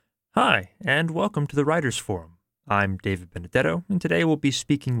Hi, and welcome to the Writers Forum. I'm David Benedetto, and today we'll be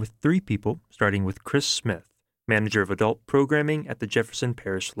speaking with three people, starting with Chris Smith, Manager of Adult Programming at the Jefferson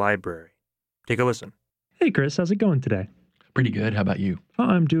Parish Library. Take a listen. Hey, Chris, how's it going today? Pretty good. How about you? Oh,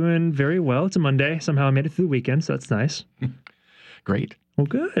 I'm doing very well. It's a Monday. Somehow I made it through the weekend, so that's nice. Great. Well,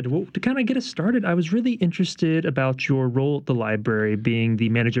 good. Well, to kind of get us started, I was really interested about your role at the library, being the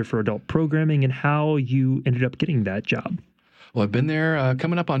manager for adult programming, and how you ended up getting that job. Well, I've been there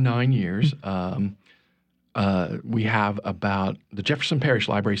coming up on 9 years. We have the Jefferson Parish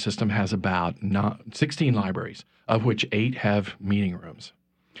Library System has about 16 libraries, of which 8 have meeting rooms.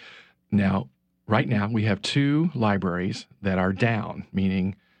 Now, right now, we have 2 libraries that are down,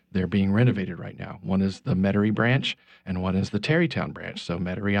 meaning they're being renovated right now. One is the Metairie branch, and one is the Tarrytown branch. So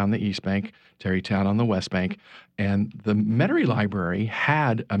Metairie on the East Bank, Tarrytown on the West Bank. And the Metairie Library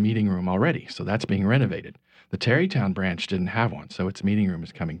had a meeting room already, so that's being renovated. The Tarrytown branch didn't have one, so its meeting room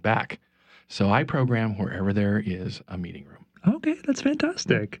is coming back. So I program wherever there is a meeting room. Okay, that's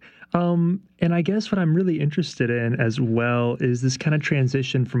fantastic. And I guess what I'm really interested in as well is this kind of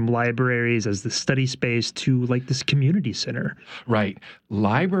transition from libraries as the study space to like this community center. Right.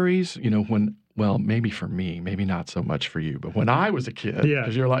 Libraries, maybe for me, maybe not so much for you, but when I was a kid,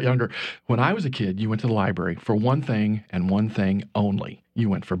 because you're a lot younger, when I was a kid, you went to the library for one thing and one thing only. You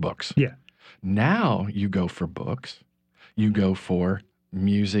went for books. Yeah. Now you go for books, you go for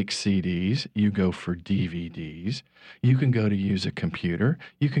music CDs, you go for DVDs, you can go to use a computer,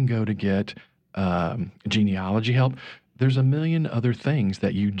 you can go to get genealogy help. There's a million other things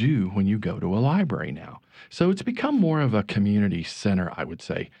that you do when you go to a library now. So it's become more of a community center, I would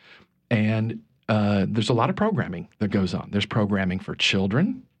say. And there's a lot of programming that goes on. There's programming for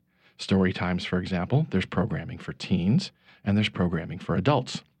children, story times, for example. There's programming for teens, and there's programming for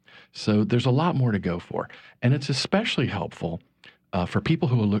adults. So there's a lot more to go for. And it's especially helpful for people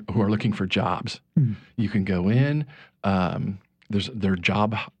who are looking for jobs. You can go in. There are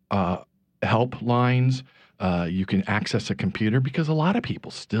job help lines. You can access a computer because a lot of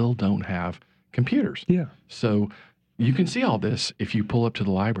people still don't have computers. Yeah. So you can see all this if you pull up to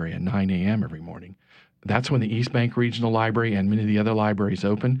the library at 9 a.m. every morning. That's when the East Bank Regional Library and many of the other libraries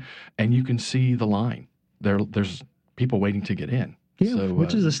open, and you can see the line. There's people waiting to get in. Yeah, So,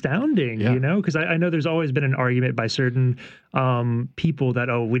 which is astounding, because I know there's always been an argument by certain people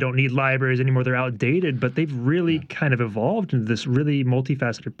that, we don't need libraries anymore, they're outdated, but they've really kind of evolved into this really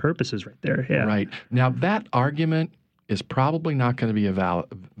multifaceted purposes right there. Yeah. Right. Now, that argument is probably not going to be a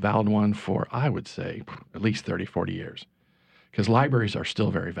valid one for, I would say, at least 30, 40 years, because libraries are still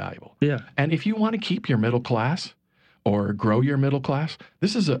very valuable. Yeah. And if you want to keep your middle class or grow your middle class,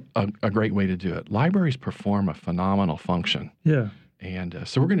 this is a great way to do it. Libraries perform a phenomenal function. Yeah. And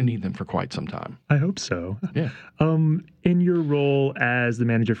so we're going to need them for quite some time. I hope so. Yeah. In your role as the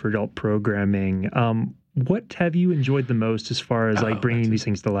manager for adult programming, what have you enjoyed the most as far as like bringing these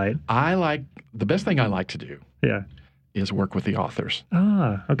things to light? The best thing I like to do is work with the authors.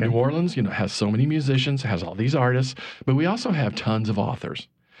 Ah, okay. New Orleans, has so many musicians, has all these artists, but we also have tons of authors.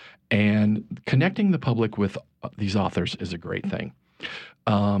 And connecting the public with these authors is a great thing.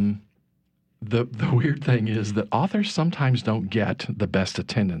 The weird thing is that authors sometimes don't get the best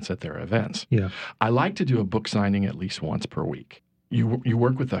attendance at their events. Yeah. I like to do a book signing at least once per week. You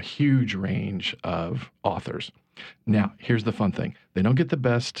work with a huge range of authors. Now, here's the fun thing. They don't get the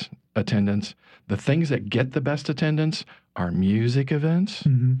best attendance. The things that get the best attendance are music events,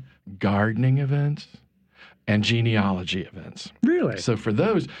 gardening events, and genealogy events. Really? So for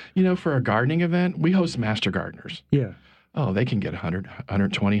those, for a gardening event, we host master gardeners. Yeah. Oh, they can get 100,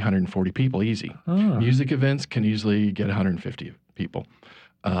 120, 140 people easy. Music events can easily get 150 people.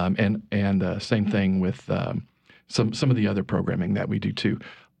 And same thing with some of the other programming that we do too.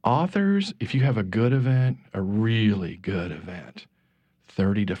 Authors, if you have a good event, a really good event,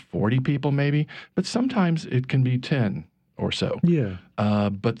 30 to 40 people maybe, but sometimes it can be 10 or so. Yeah.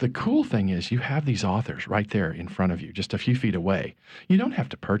 But the cool thing is you have these authors right there in front of you, just a few feet away. You don't have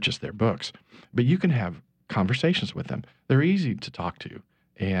to purchase their books, but you can have conversations with them. They're easy to talk to.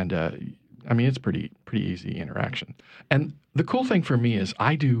 And it's pretty easy interaction. And the cool thing for me is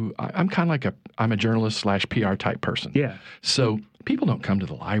I'm kind of I'm a journalist / PR type person. Yeah. So people don't come to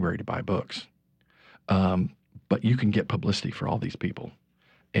the library to buy books. But you can get publicity for all these people.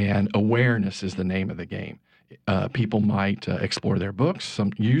 And awareness is the name of the game. People might explore their books.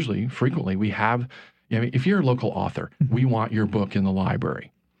 Frequently, we have, if you're a local author, we want your book in the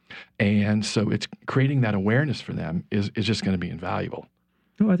library. And so it's creating that awareness for them is just going to be invaluable.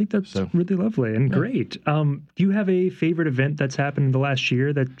 Oh, I think that's really lovely and great. Do you have a favorite event that's happened in the last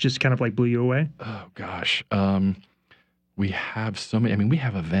year that just kind of like blew you away? Oh, gosh. We have so many. I mean, we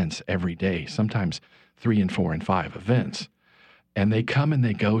have events every day, sometimes 3 and 4 and 5 events, and they come and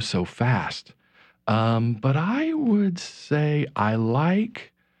they go so fast. But I would say I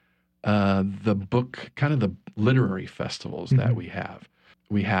like the book, kind of the literary festivals that we have.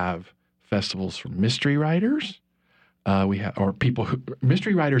 We have festivals for mystery writers. We have, or people who,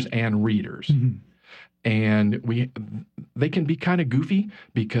 mystery writers and readers. And they can be kind of goofy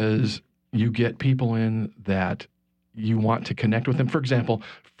because you get people in that you want to connect with them. For example,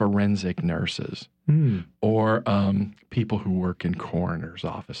 forensic nurses or people who work in coroners'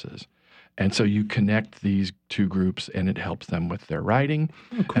 offices. And so you connect these two groups, and it helps them with their writing,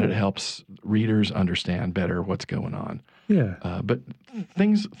 and it helps readers understand better what's going on. Yeah. But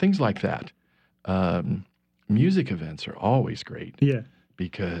things like that. Music events are always great. Yeah.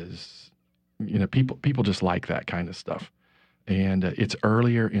 Because, people just like that kind of stuff. And it's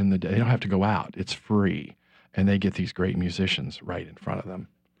earlier in the day. They don't have to go out. It's free. And they get these great musicians right in front of them.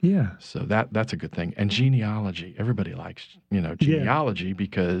 Yeah. So that's a good thing. And genealogy. Everybody likes, genealogy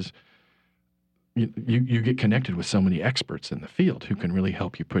because you get connected with so many experts in the field who can really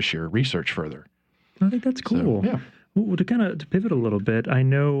help you push your research further. I think that's cool. So, yeah. Well, to pivot a little bit, I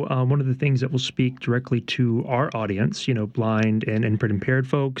know one of the things that will speak directly to our audience, blind and impaired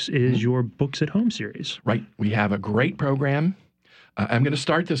folks, is your Books at Home series. Right. We have a great program. I'm going to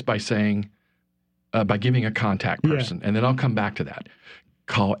start this by saying, by giving a contact person, and then I'll come back to that.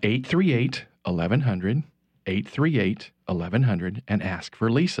 Call 838-1100, 838-1100, and ask for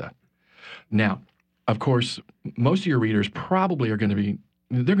Lisa. Now, of course, most of your readers probably are going to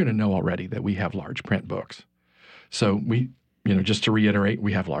they're going to know already that we have large print books. So we, just to reiterate,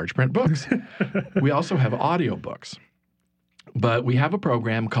 we have large print books. We also have audiobooks. But we have a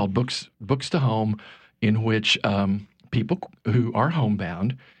program called Books to Home in which people who are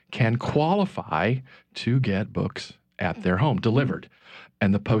homebound can qualify to get books at their home delivered.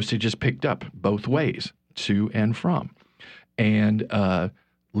 And the postage is picked up both ways, to and from. And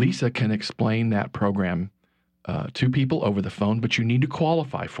Lisa can explain that program to people over the phone, but you need to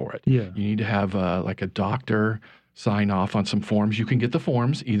qualify for it. Yeah. You need to have like a doctor sign off on some forms. You can get the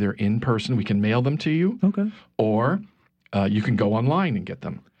forms either in person, we can mail them to you, or you can go online and get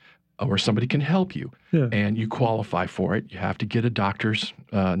them, or somebody can help you, and you qualify for it. You have to get a doctor's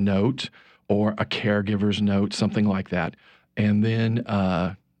note or a caregiver's note, something like that, and then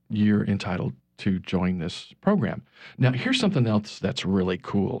you're entitled to join this program. Now, here's something else that's really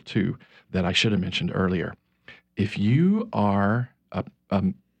cool, too, that I should have mentioned earlier. If you are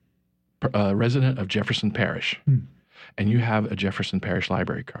a resident of Jefferson Parish and you have a Jefferson Parish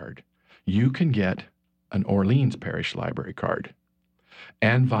library card, you can get an Orleans Parish library card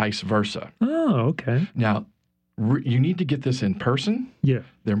and vice versa. Oh, okay. Now, you need to get this in person. Yeah.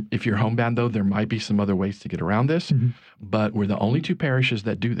 If you're homebound, though, there might be some other ways to get around this, but we're the only two parishes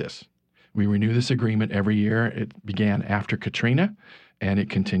that do this. We renew this agreement every year. It began after Katrina, and it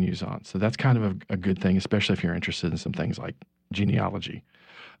continues on. So that's kind of a good thing, especially if you're interested in some things like genealogy.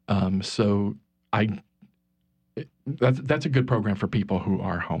 That's a good program for people who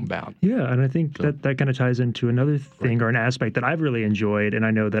are homebound. Yeah, and I think that kind of ties into another thing or an aspect that I've really enjoyed, and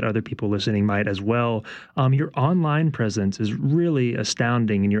I know that other people listening might as well. Your online presence is really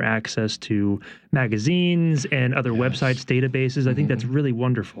astounding in your access to magazines and other websites, databases. I think that's really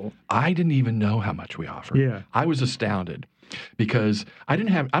wonderful. I didn't even know how much we offered. Yeah. I was astounded because I don't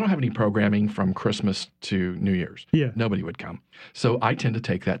have any programming from Christmas to New Year's. Yeah. Nobody would come. So I tend to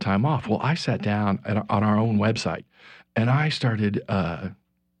take that time off. Well, I sat down on our own website and I started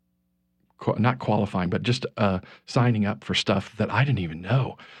not qualifying, but just signing up for stuff that I didn't even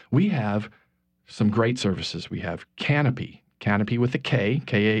know. We have some great services. We have Kanopy with a K,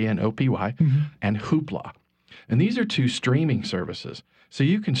 Kanopy, and Hoopla. And these are two streaming services. So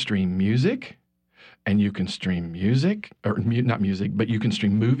you can stream music, and you can stream music, or not music, but you can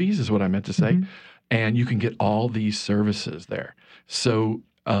stream movies is what I meant to say. And you can get all these services there. So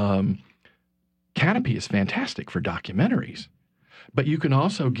Kanopy is fantastic for documentaries, but you can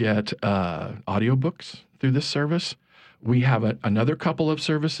also get audiobooks through this service. We have another couple of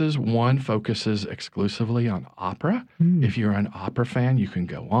services. One focuses exclusively on opera. If you're an opera fan, you can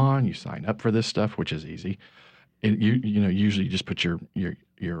go on, you sign up for this stuff, which is easy. Usually you just put your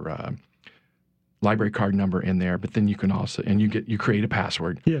library card number in there, but then you can also, and you create a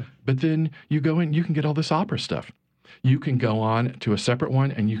password. Yeah. But then you go in, you can get all this opera stuff. You can go on to a separate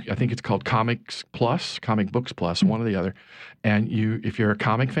one, and I think it's called Comic Books Plus, one or the other. And if you're a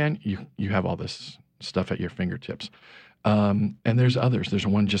comic fan, you have all this stuff at your fingertips. And there's others. There's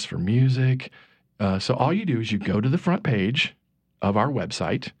one just for music. So all you do is you go to the front page of our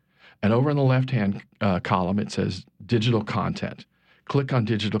website, And over in the left-hand column, it says digital content. Click on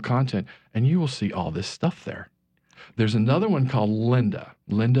digital content, and you will see all this stuff there. There's another one called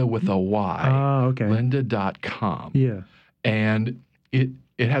Lynda with a Y. Oh, okay. Lynda.com. Yeah. And it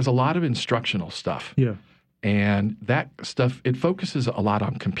has a lot of instructional stuff. Yeah. And that stuff, it focuses a lot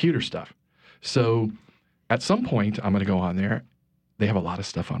on computer stuff. So at some point, I'm going to go on there. They have a lot of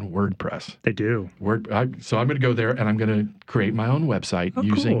stuff on WordPress. They do. So I'm going to go there and I'm going to create my own website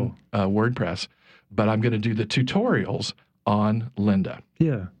using WordPress, but I'm going to do the tutorials on Lynda.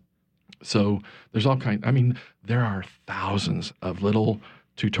 Yeah. So there's all kinds. I mean, there are thousands of little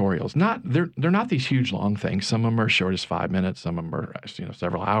tutorials. They're not these huge long things. Some of them are as short as 5 minutes. Some of them are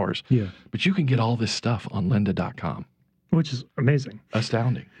several hours. Yeah. But you can get all this stuff on lynda.com. Which is amazing.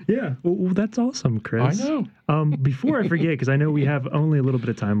 Astounding. Yeah. Well, that's awesome, Chris. I know. Before I forget, because I know we have only a little bit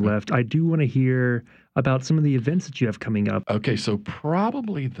of time left, I do want to hear about some of the events that you have coming up. Okay, so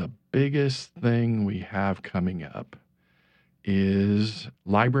probably the biggest thing we have coming up is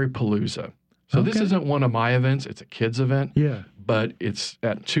Library Palooza. So this isn't one of my events. It's a kids event. Yeah. But it's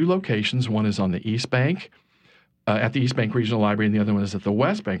at 2 locations. One is on the East Bank, at the East Bank Regional Library, and the other one is at the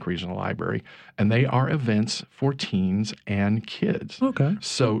West Bank Regional Library. And they are events for teens and kids. Okay.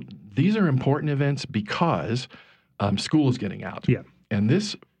 So these are important events because school is getting out. Yeah. And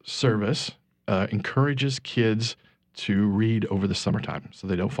this service encourages kids to read over the summertime so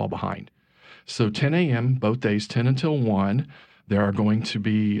they don't fall behind. So 10 a.m. both days, 10 until 1, there are going to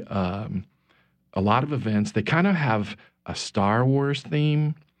be a lot of events. They kind of have a Star Wars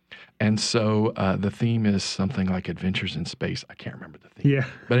theme. And so the theme is something like Adventures in Space. I can't remember the theme. Yeah.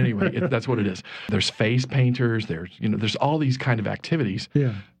 But anyway, that's what it is. There's face painters. There's all these kind of activities.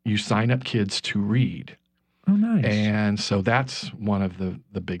 Yeah. You sign up kids to read. Oh, nice. And so that's one of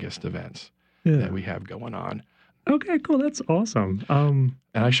the biggest events that we have going on. Okay, cool. That's awesome.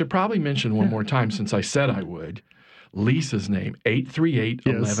 And I should probably mention one more time, since I said I would, Lisa's name,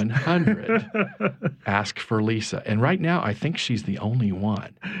 838-1100. Ask for Lisa. And right now, I think she's the only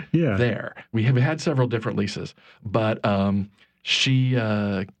one there. We have had several different Lisas, but she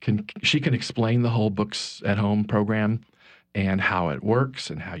can explain the whole Books at Home program and how it works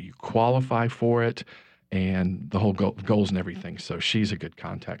and how you qualify for it and the whole goals and everything. So she's a good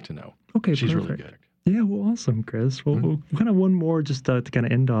contact to know. Okay, she's perfect. really good. Yeah, well, awesome, Chris. Well, kind of one more just to kind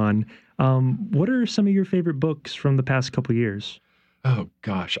of end on. What are some of your favorite books from the past couple of years? Oh,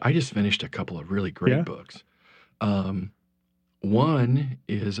 gosh. I just finished a couple of really great books. One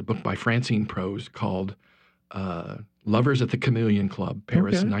is a book by Francine Prose called Lovers at the Chameleon Club,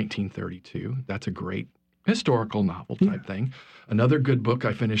 Paris, 1932. That's a great historical novel type thing. Another good book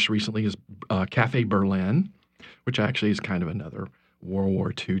I finished recently is Café Berlin, which actually is kind of another World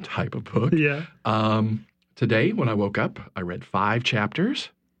War II type of book. Yeah. Today, when I woke up, I read 5 chapters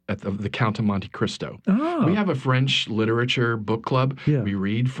at the Count of Monte Cristo. Oh. We have a French literature book club. Yeah. We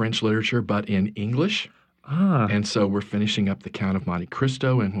read French literature, but in English. Ah. And so we're finishing up the Count of Monte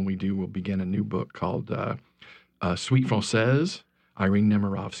Cristo, and when we do, we'll begin a new book called Suite Française, Irene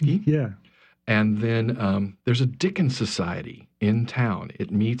Nemirovsky. Yeah. And then there's a Dickens Society in town.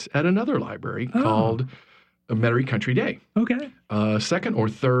 It meets at another library called Metairie Country Day. Okay. Second or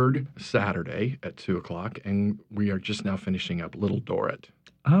third Saturday at 2:00, and we are just now finishing up Little Dorrit.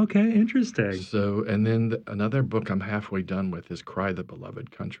 Okay, interesting. So, and then another book I'm halfway done with is Cry the Beloved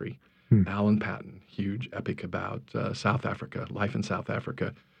Country. Alan Paton, huge epic about South Africa, life in South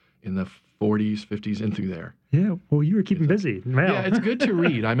Africa in the 40s, 50s, and through there. Yeah, well, you were keeping busy. Wow. Yeah, it's good to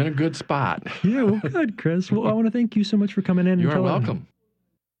read. I'm in a good spot. Yeah, well, good, Chris. Well, I want to thank you so much for coming in. You are welcome.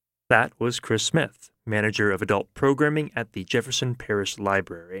 That was Chris Smith, Manager of Adult Programming at the Jefferson Parish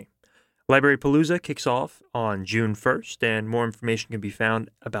Library. Library Palooza kicks off on June 1st, and more information can be found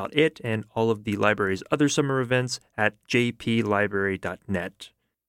about it and all of the library's other summer events at jplibrary.net.